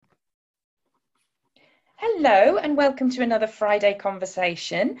Hello and welcome to another Friday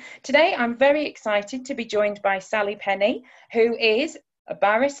conversation. Today I'm very excited to be joined by Sally Penny, who is a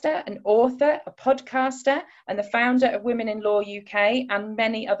barrister, an author, a podcaster and the founder of Women in Law UK and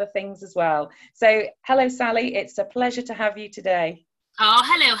many other things as well. So hello Sally, it's a pleasure to have you today. Oh,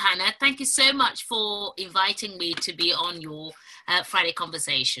 hello, Hannah. Thank you so much for inviting me to be on your Friday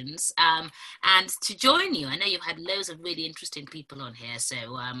Conversations and to join you. I know you've had loads of really interesting people on here, so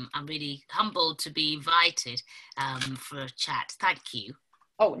I'm really humbled to be invited for a chat. Thank you.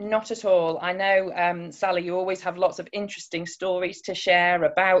 Oh, not at all. I know, Sally, you always have lots of interesting stories to share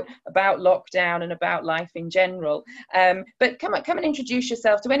about lockdown and about life in general. But come and introduce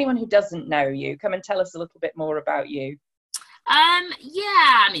yourself to anyone who doesn't know you. Come and tell us a little bit more about you.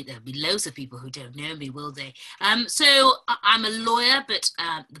 Yeah, I mean, there'll be loads of people who don't know me, will they? So I'm a lawyer, but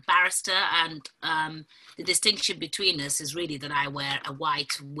the barrister, and the distinction between us is really that I wear a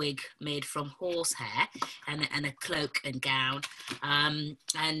white wig made from horsehair and a cloak and gown.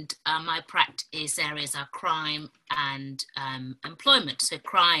 And my practice areas are crime and employment. So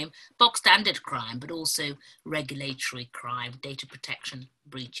crime, box standard crime, but also regulatory crime, data protection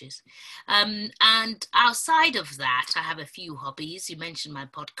breaches. And outside of that, I have a few hobbies. You mentioned my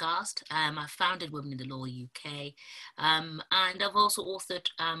podcast. I founded Women in the Law UK, and I've also authored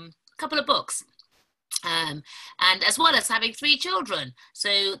a couple of books. And as well as having 3 children.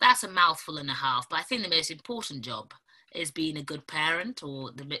 So that's a mouthful and a half. But I think the most important job is being a good parent,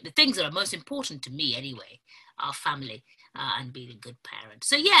 or the things that are most important to me anyway, are family. And being a good parent.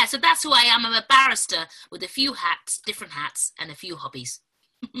 So yeah, so that's who I am. I'm a barrister with a few hats, different hats, and a few hobbies.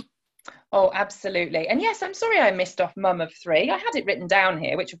 Oh, absolutely. And yes, I'm sorry I missed off mum of 3. I had it written down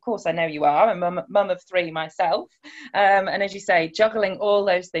here, which of course I know you are. I'm a mum of 3 myself. And as you say, juggling all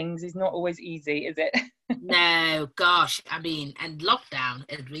those things is not always easy, is it? No, gosh. I mean, and lockdown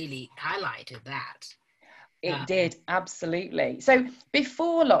has really highlighted that. It did, absolutely. So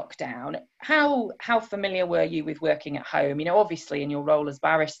before lockdown, how familiar were you with working at home? You know, obviously in your role as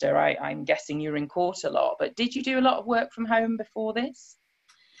barrister, I'm guessing you're in court a lot, but did you do a lot of work from home before this?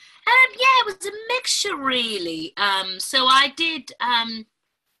 Yeah, it was a mixture really. So I did, I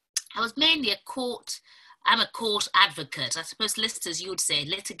was mainly I'm a court advocate. I suppose listeners, you would say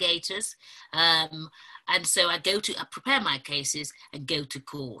litigators. And so I prepare my cases and go to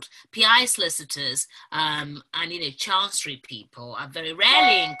court. PI solicitors and, chancery people are very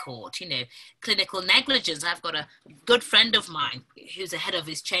rarely in court, clinical negligence. I've got a good friend of mine who's the head of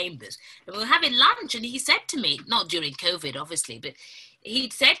his chambers. And we were having lunch and he said to me, not during COVID, obviously, but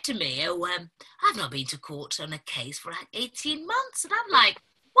he'd said to me, I've not been to court on a case for like 18 months. And I'm like,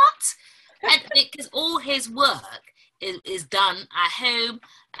 what? And because all his work is done at home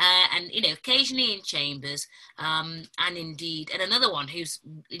and, occasionally in chambers and another one who's,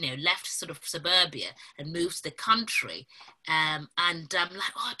 left sort of suburbia and moved to the country. And I'm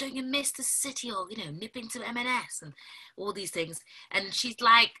like, oh, don't you miss the city or, nip into M&S and all these things. And she's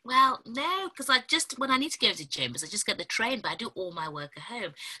like, well, no, because when I need to go to chambers, I just get the train, but I do all my work at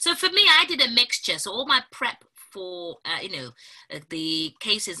home. So for me, I did a mixture. So all my prep for, the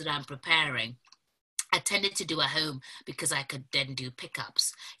cases that I'm preparing, I tended to do at home because I could then do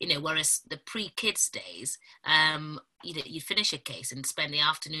pickups, whereas the pre-kids days, you finish a case and spend the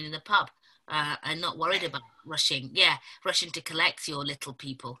afternoon in the pub and not worried about rushing to collect your little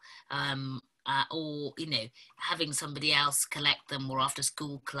people or, having somebody else collect them, or after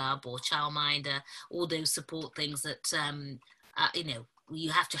school club or childminder, all those support things that, you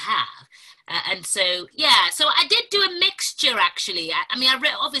have to have. And so I did do a mixture actually. I've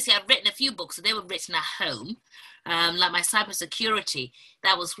written a few books, so they were written at home, like my cybersecurity.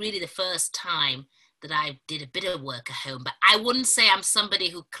 That was really the first time that I did a bit of work at home, but I wouldn't say I'm somebody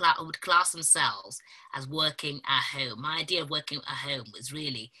who would class themselves as working at home. My idea of working at home was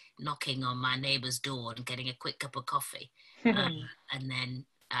really knocking on my neighbour's door and getting a quick cup of coffee, and then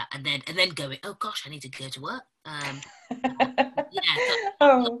going, oh gosh, I need to go to work.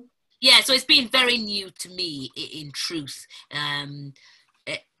 So it's been very new to me, in truth.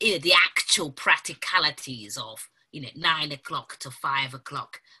 The actual practicalities of 9 o'clock to 5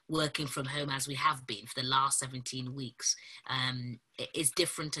 o'clock working from home, as we have been for the last 17 weeks, is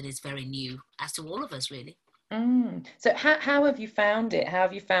different and is very new as to all of us, really. So how have you found it? How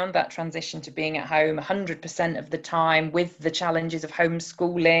have you found that transition to being at home 100% of the time, with the challenges of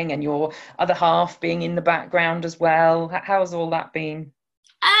homeschooling and your other half being in the background as well? How's all that been?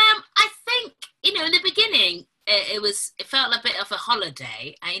 I think, in the beginning, it felt a bit of a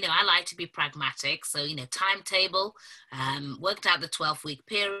holiday. I like to be pragmatic. So, timetable, worked out the 12-week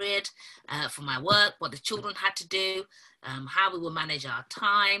period for my work, what the children had to do. how we will manage our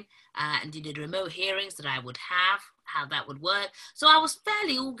time, and the remote hearings that I would have, how that would work. So I was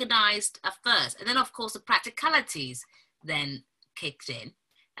fairly organized at first. And then, of course, the practicalities then kicked in.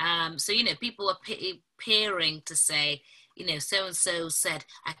 So, people were peering to say, so-and-so said,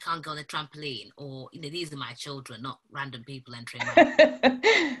 I can't go on the trampoline, or, these are my children, not random people entering my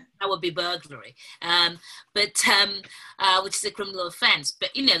that would be burglary, which is a criminal offense. But,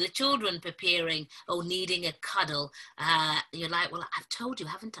 the children preparing or needing a cuddle, you're like, well, I've told you,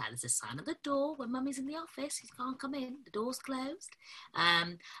 haven't I? There's a sign on the door when mummy's in the office. You can't come in. The door's closed.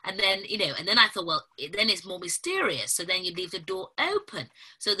 And then, and then I thought, well, then it's more mysterious. So then you leave the door open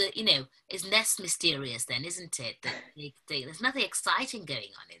so that, it's less mysterious then, isn't it? That there's nothing exciting going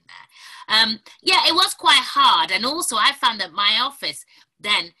on in there. It was quite hard. And also I found that my office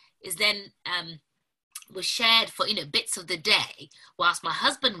then was shared for bits of the day, whilst my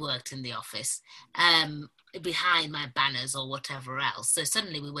husband worked in the office behind my banners or whatever else. So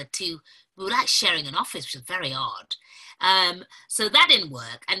suddenly we were like sharing an office, which was very odd. So that didn't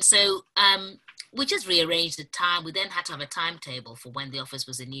work, and so we just rearranged the time. We then had to have a timetable for when the office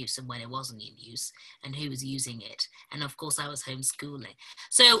was in use and when it wasn't in use, and who was using it. And of course I was homeschooling.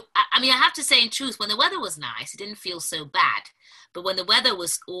 So I have to say, in truth, when the weather was nice, it didn't feel so bad. But when the weather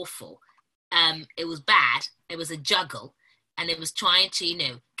was awful, it was bad. It was a juggle, and it was trying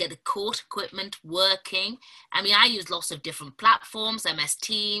to, get the court equipment working. I used lots of different platforms: MS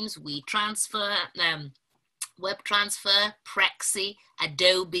Teams, WeTransfer, WebTransfer, Prexy,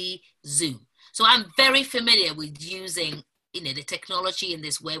 Adobe, Zoom. So I'm very familiar with using, the technology in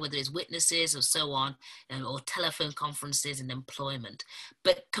this way, whether it's witnesses or so on, or telephone conferences and employment.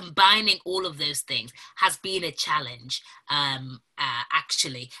 But combining all of those things has been a challenge,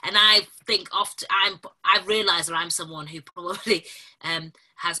 actually. And I think often I've realized that I'm someone who probably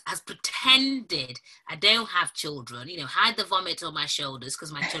has pretended I don't have children, hide the vomit on my shoulders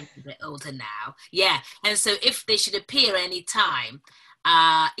because my children are a bit older now. Yeah. And so if they should appear any time,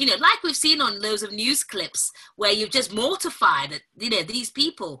 like we've seen on loads of news clips where you're just mortified that, these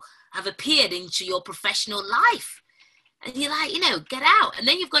people have appeared into your professional life. And you're like, get out. And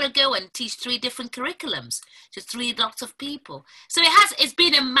then you've got to go and teach 3 different curriculums to 3 lots of people. So it's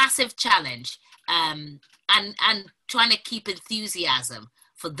been a massive challenge, and trying to keep enthusiasm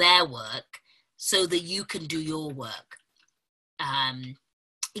for their work so that you can do your work.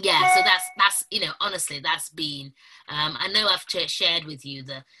 So that's honestly, that's been, I know I've shared with you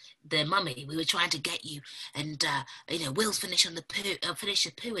the mummy, we were trying to get you, and Will's finish the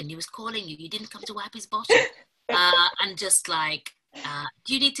poo, and he was calling you didn't come to wipe his bottom, and just like,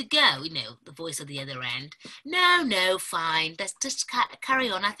 do you need to go? The voice at the other end. No, fine. Let's just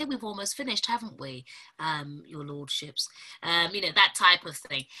carry on. I think we've almost finished, haven't we? Your lordships. That type of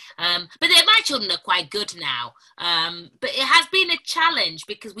thing. But my children are quite good now. But it has been a challenge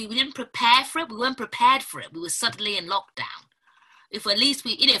because we didn't prepare for it. We weren't prepared for it. We were suddenly in lockdown. If at least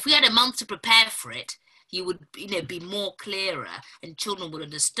if we had a month to prepare for it, you would, be more clearer and children would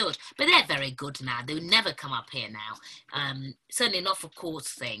understood. But they're very good now. They would never come up here now. Certainly not for court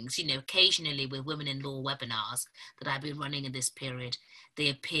things. Occasionally with women-in-law webinars that I've been running in this period, they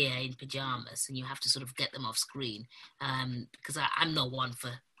appear in pajamas and you have to sort of get them off screen, because I'm not one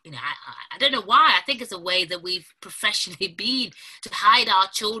for, I don't know why. I think it's a way that we've professionally been to hide our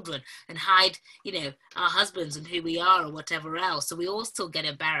children and hide, our husbands and who we are or whatever else. So we all still get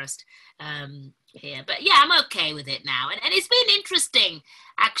embarrassed here. But yeah, I'm okay with it now. And it's been interesting,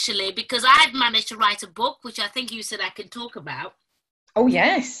 actually, because I've managed to write a book, which I think you said I can talk about. Oh,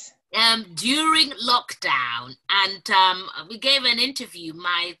 yes. During lockdown, and we gave an interview,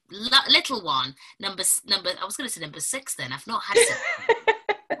 my little one, number I was going to say number 6 then, I've not had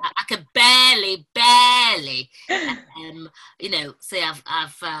I could barely, say I've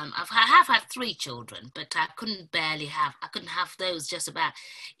had 3 children, but I couldn't have those just about.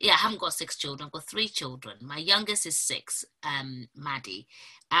 Yeah, I haven't got 6 children. I've got 3 children. My youngest is 6, Maddie,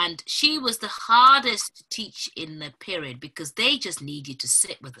 and she was the hardest to teach in the period because they just need you to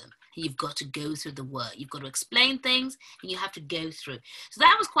sit with them. You've got to go through the work. You've got to explain things and you have to go through. So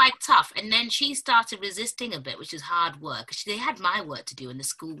that was quite tough. And then she started resisting a bit, which is hard work. They had my work to do and the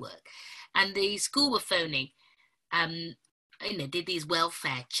school work. And the school were phoning, did these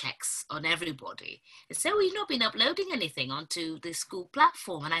welfare checks on everybody. And so we've not been uploading anything onto the school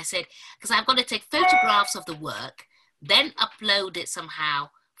platform. And I said, because I've got to take photographs of the work, then upload it somehow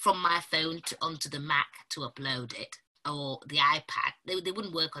from my phone onto the Mac to upload it, or the iPad. They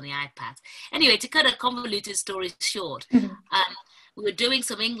wouldn't work on the iPad. Anyway, to cut a convoluted story short, we were doing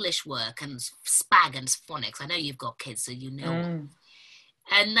some English work and SPAG and phonics. I know you've got kids, so you know.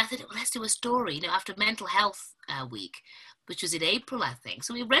 And I thought, well, let's do a story, after Mental Health Week, which was in April, I think.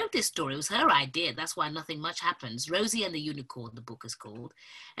 So we wrote this story. It was her idea. That's why nothing much happens. Rosie and the Unicorn, the book is called,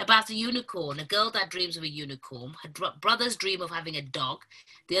 about a unicorn, a girl that dreams of a unicorn. Her brothers dream of having a dog.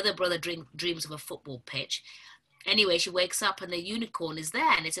 The other brother dreams of a football pitch. Anyway, she wakes up and the unicorn is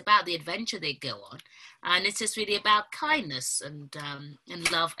there, and it's about the adventure they go on. And it's just really about kindness and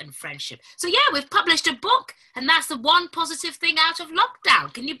love and friendship. So yeah, we've published a book, and that's the one positive thing out of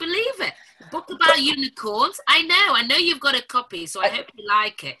lockdown. Can you believe it? A book about unicorns. I know you've got a copy, so I hope you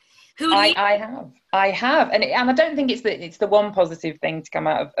like it. I have, and I don't think it's the one positive thing to come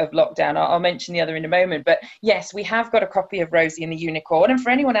out of lockdown. I'll mention the other in a moment, but yes, we have got a copy of Rosie and the Unicorn, and for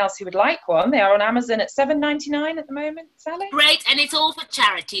anyone else who would like one, they are on Amazon at $7.99 at the moment. Sally, great, and it's all for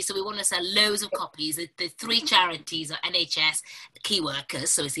charity, so we want to sell loads of copies. The three charities are NHS key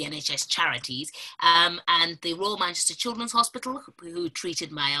workers, so it's the NHS charities, and the Royal Manchester Children's Hospital, who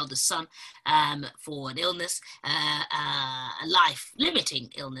treated my eldest son for an illness, a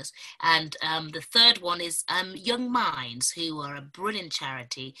life-limiting illness, and the third one is Young Minds, who are a brilliant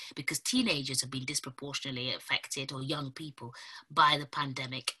charity because teenagers have been disproportionately affected, or young people, by the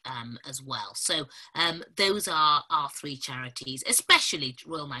pandemic as well. So those are our three charities, especially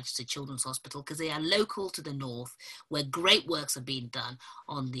Royal Manchester Children's Hospital, because they are local to the north, where great works are being done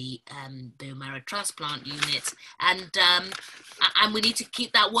on the bone marrow transplant unit, and we need to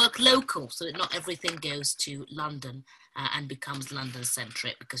keep that work local so that not everything goes to London and becomes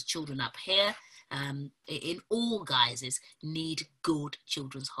London-centric, because children up here, in all guises, need good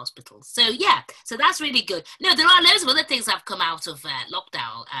children's hospitals. So yeah, so that's really good. No, there are loads of other things that have come out of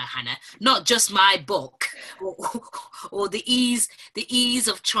lockdown, Hannah, not just my book or the ease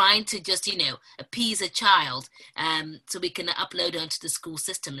of trying to just, appease a child, so we can upload onto the school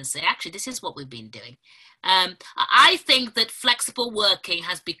system and say, actually, this is what we've been doing. I think that flexible working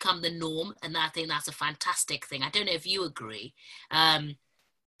has become the norm, and I think that's a fantastic thing. I don't know if you agree.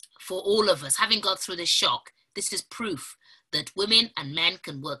 For all of us, having gone through this shock, this is proof that women and men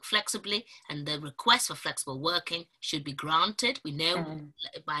can work flexibly, and the request for flexible working should be granted. We know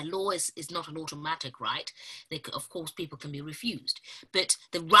by law is not an automatic right. Of course, people can be refused, but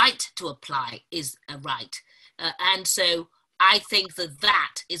the right to apply is a right. And so I think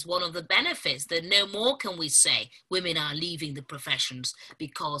that is one of the benefits, that no more can we say women are leaving the professions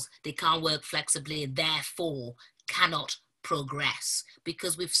because they can't work flexibly and therefore cannot progress,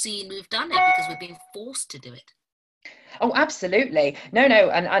 because we've done it because we've been forced to do it. Oh, absolutely. No,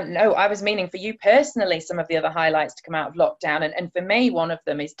 and no, I was meaning for you personally, some of the other highlights to come out of lockdown. And for me, one of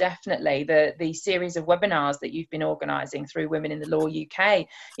them is definitely the series of webinars that you've been organising through Women in the Law UK.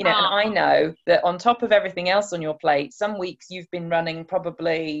 And I know that on top of everything else on your plate, some weeks you've been running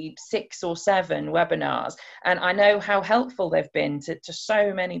probably 6 or 7 webinars. And I know how helpful they've been to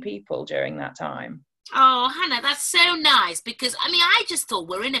so many people during that time. Oh, Hannah, that's so nice, because, I just thought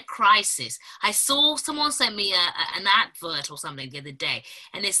we're in a crisis. I saw someone sent me an advert or something the other day,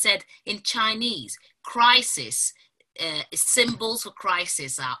 and it said in Chinese, crisis, symbols for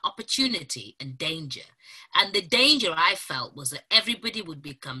crisis are opportunity and danger. And the danger I felt was that everybody would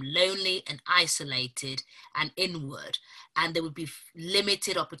become lonely and isolated and inward, and there would be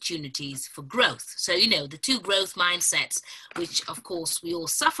limited opportunities for growth. So, the two growth mindsets, which of course we all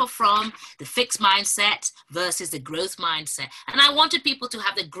suffer from, the fixed mindset versus the growth mindset. And I wanted people to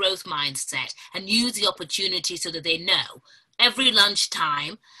have the growth mindset and use the opportunity so that they know every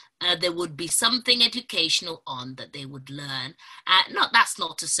lunchtime there would be something educational on that they would learn. That's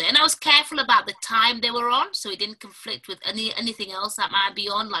not to say, and I was careful about the time they were on, so it didn't conflict with anything else that might be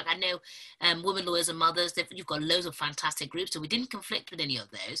on. Like I know Women Lawyers and Mothers, you've got loads of fantastic groups, so we didn't conflict with any of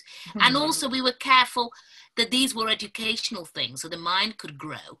those. And also we were careful that these were educational things, so the mind could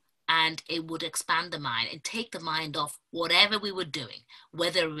grow, and it would expand the mind and take the mind off whatever we were doing,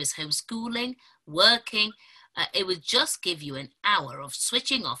 whether it was homeschooling, working. It would just give you an hour of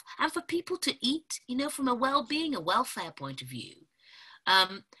switching off, and for people to eat, from a well-being, a welfare point of view.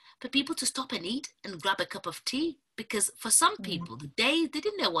 For people to stop and eat and grab a cup of tea, because for some people, the day, they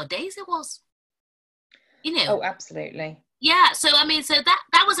didn't know what days it was. Oh, absolutely. Yeah, so so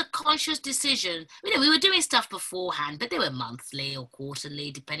that was a conscious decision. We were doing stuff beforehand, but they were monthly or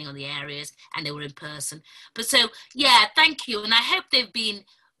quarterly, depending on the areas, and they were in person. But so, yeah, thank you, and I hope they've been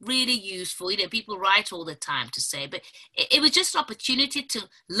really useful. People write all the time to say, but it was just an opportunity to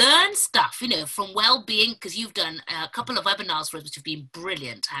learn stuff, from well-being, because you've done a couple of webinars for us, which have been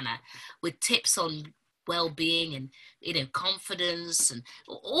brilliant, Hannah, with tips on well-being and confidence and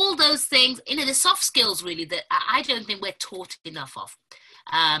all those things, the soft skills really that I don't think we're taught enough of.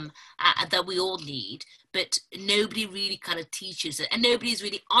 that we all need, but nobody really kind of teaches it, and nobody's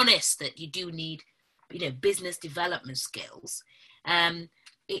really honest that you do need, business development skills. In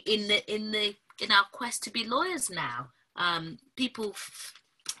our quest to be lawyers now,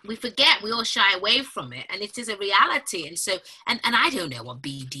 we forget, we all shy away from it, and it is a reality. And so, and I don't know what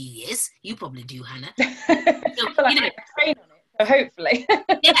BD is. You probably do, Hannah. So, well, I train on it, so hopefully.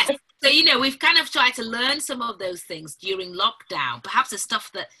 Yes. So, we've kind of tried to learn some of those things during lockdown, perhaps the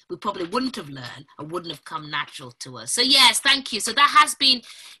stuff that we probably wouldn't have learned or wouldn't have come natural to us. So, yes, thank you. So that has been,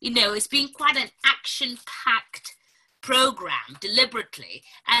 it's been quite an action-packed program deliberately,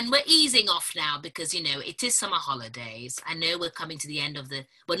 and we're easing off now because it is summer holidays. I know we're coming to the end of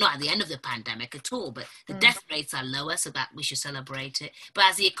not at the end of the pandemic at all, but the death rates are lower, so that we should celebrate it. But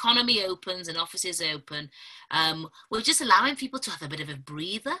as the economy opens and offices open, we're just allowing people to have a bit of a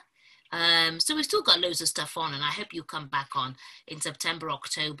breather. So we've still got loads of stuff on, and I hope you come back on in September,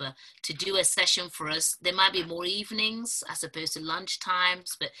 October to do a session for us. There might be more evenings as opposed to lunch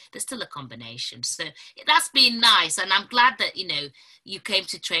times, but there's still a combination. So that's been nice, and I'm glad that, you came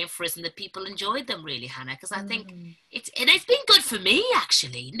to train for us and the people enjoyed them really, Hannah, because I think it's been good for me,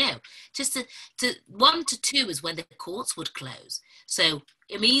 actually. Just to 1 to 2 is when the courts would close. So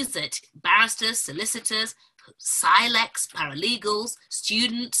it means that barristers, solicitors, Silex, paralegals,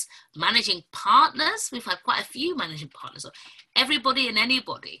 students, managing partners. We've had quite a few managing partners. So everybody and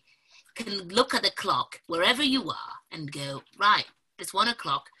anybody can look at the clock wherever you are and go, right, it's 1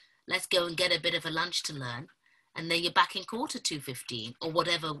 o'clock. Let's go and get a bit of a lunch to learn. And then you're back in court at 2:15 or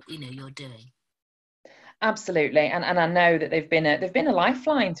whatever, you're doing. Absolutely, and I know that they've been a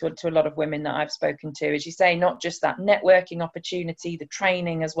lifeline to a lot of women that I've spoken to, as you say, not just that networking opportunity, the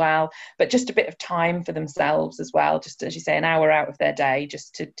training as well, but just a bit of time for themselves as well, just as you say, an hour out of their day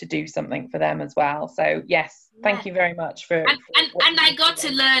just to do something for them as well. So yes, thank you very much for and I got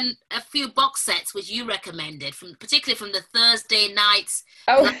to learn a few box sets which you recommended, particularly from the Thursday nights.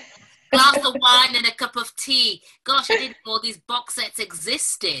 Glass of wine and a cup of tea. Gosh, I didn't know all these box sets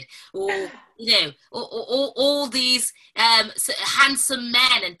existed. Or, all these handsome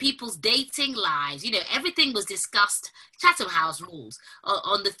men and people's dating lives. Everything was discussed, Chatham House rules,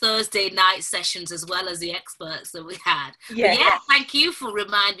 on the Thursday night sessions as well as the experts that we had. Yeah. But thank you for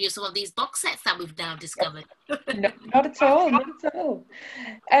reminding me of some of these box sets that we've now discovered. No, not at all.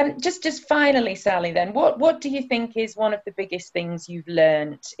 Just finally, Sally, then, what do you think is one of the biggest things you've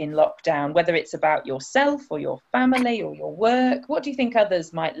learned in lockdown, whether it's about yourself or your family or your work? What do you think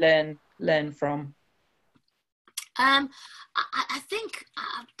others might learn from? I think,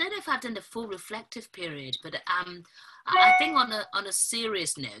 I don't know if I've done the full reflective period, but I think on a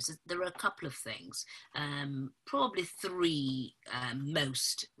serious note, there are a couple of things, probably 3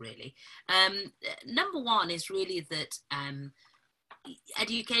 most, really. Number 1 is really that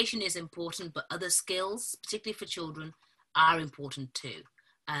education is important, but other skills, particularly for children, are important too.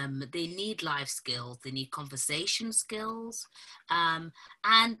 They need life skills, they need conversation skills,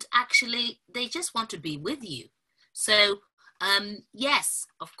 and actually they just want to be with you. So yes,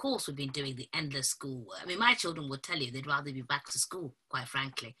 of course, we've been doing the endless schoolwork. I mean, my children would tell you they'd rather be back to school, quite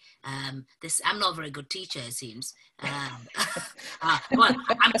frankly. I'm not a very good teacher, it seems. Well,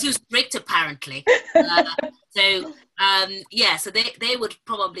 I'm too strict, apparently. So they would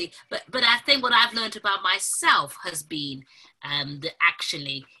probably, but I think what I've learned about myself has been that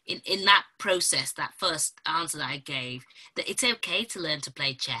actually in that process, that first answer that I gave, that it's okay to learn to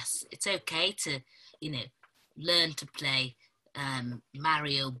play chess. It's okay to, learn to play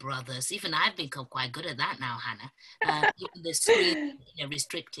Mario Brothers. Even I've become quite good at that now, Hannah. Even the screen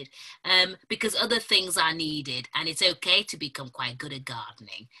restricted, because other things are needed, and it's okay to become quite good at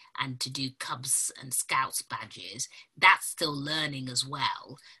gardening and to do Cubs and Scouts badges. That's still learning as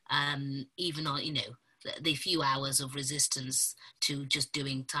well, even on the few hours of resistance to just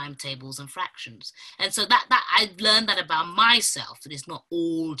doing timetables and fractions. And so that I've learned that about myself, that it's not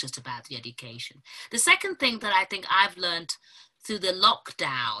all just about the education. The second thing that I think I've learned through the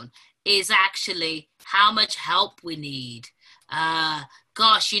lockdown is actually how much help we need.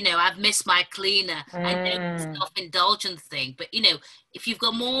 Gosh, I've missed my cleaner. I know it's a self-indulgent thing, but if you've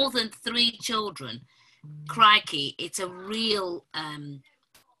got more than 3 children, crikey, it's a real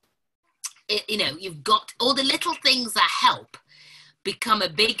you've got all the little things that help become a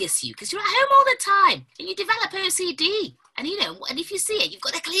big issue because you're at home all the time and you develop OCD, and and if you see it, you've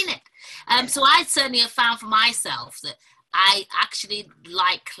got to clean it. So I certainly have found for myself that I actually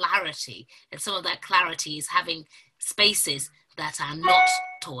like clarity, and some of that clarity is having spaces that are not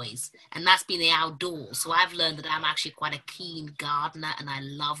toys, and that's been the outdoors. So I've learned that I'm actually quite a keen gardener, and I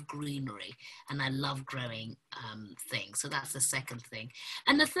love greenery, and I love growing things. So that's the second thing.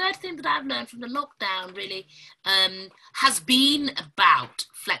 And the third thing that I've learned from the lockdown really has been about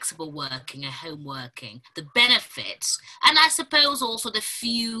flexible working and home working, the benefits, and I suppose also the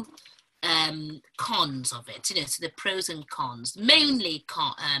few cons of it, so the pros and cons, mainly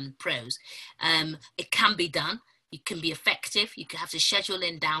pros. It can be done. You can be effective. You can have to schedule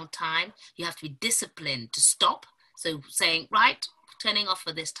in downtime. You have to be disciplined to stop. So saying, right, turning off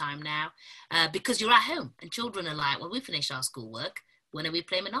for this time now, because you're at home and children are like, well, we finished our schoolwork. When are we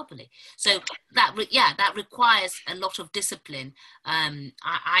playing Monopoly? So that requires a lot of discipline.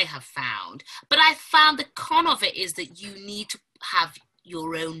 I have found, but I found the con of it is that you need to have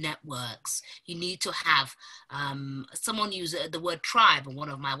your own networks. You need to have someone use the word tribe on one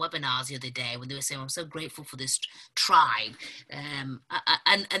of my webinars the other day when they were saying, I'm so grateful for this tribe. And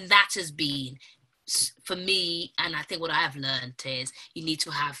that has been, for me, and I think what I have learned is you need to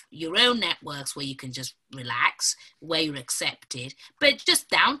have your own networks where you can just relax, where you're accepted, but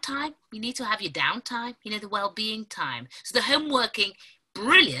just downtime. You need to have your downtime, the well-being time. So the home working,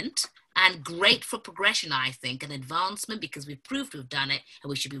 brilliant, and great for progression, I think, and advancement, because we've proved we've done it and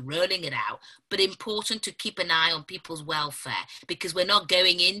we should be rolling it out. But important to keep an eye on people's welfare, because we're not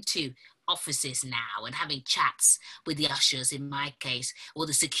going into offices now and having chats with the ushers, in my case, or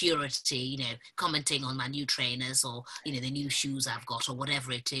the security, commenting on my new trainers or, the new shoes I've got or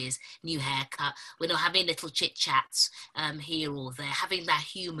whatever it is, new haircut. We're not having little chit chats here or there, having that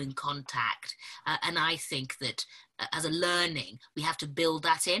human contact. And I think that as a learning, we have to build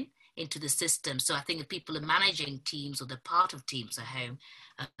that into the system. So I think if people are managing teams or they're part of teams at home,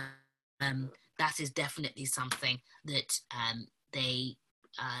 that is definitely something that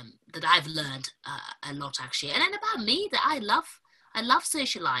that I've learned a lot, actually. And then about me, that I love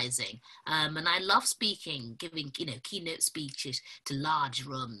socializing, and I love speaking, giving keynote speeches to large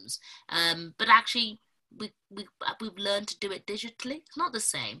rooms. But actually, we've learned to do it digitally. It's not the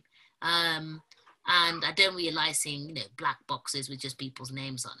same. And I don't realise seeing, black boxes with just people's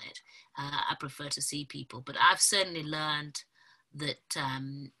names on it. I prefer to see people. But I've certainly learned that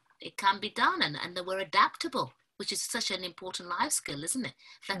it can be done and that we're adaptable, which is such an important life skill, isn't it?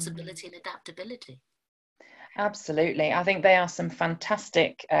 Flexibility and adaptability. Absolutely. I think they are some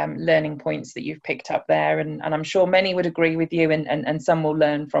fantastic learning points that you've picked up there, and I'm sure many would agree with you, and some will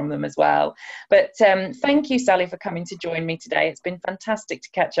learn from them as well. But thank you, Sally, for coming to join me today. It's been fantastic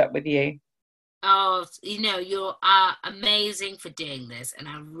to catch up with you. Oh, you're amazing for doing this, and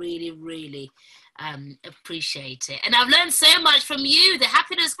I really, really appreciate it. And I've learned so much from you, the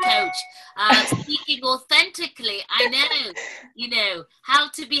happiness coach, speaking authentically. I know, how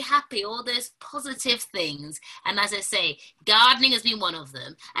to be happy, all those positive things. And as I say, gardening has been one of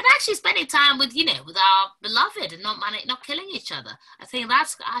them. And actually spending time with, with our beloved and not killing each other. I think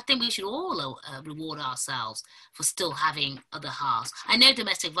we should all reward ourselves for still having other halves. I know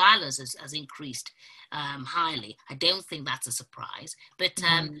domestic violence has increased highly. I don't think that's a surprise, but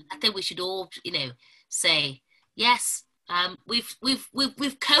I think we should all, say yes.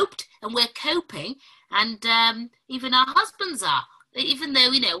 We've coped and we're coping, and even our husbands are. Even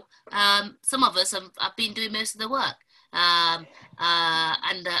though some of us have been doing most of the work, and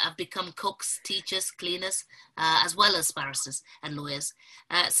have become cooks, teachers, cleaners, as well as barristers and lawyers.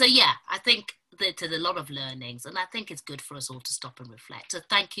 So yeah, I think there's a lot of learnings, and I think it's good for us all to stop and reflect. So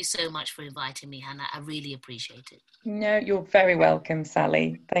thank you so much for inviting me, Hannah. I really appreciate it. No, you're very welcome,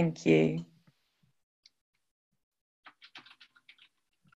 Sally. Thank you.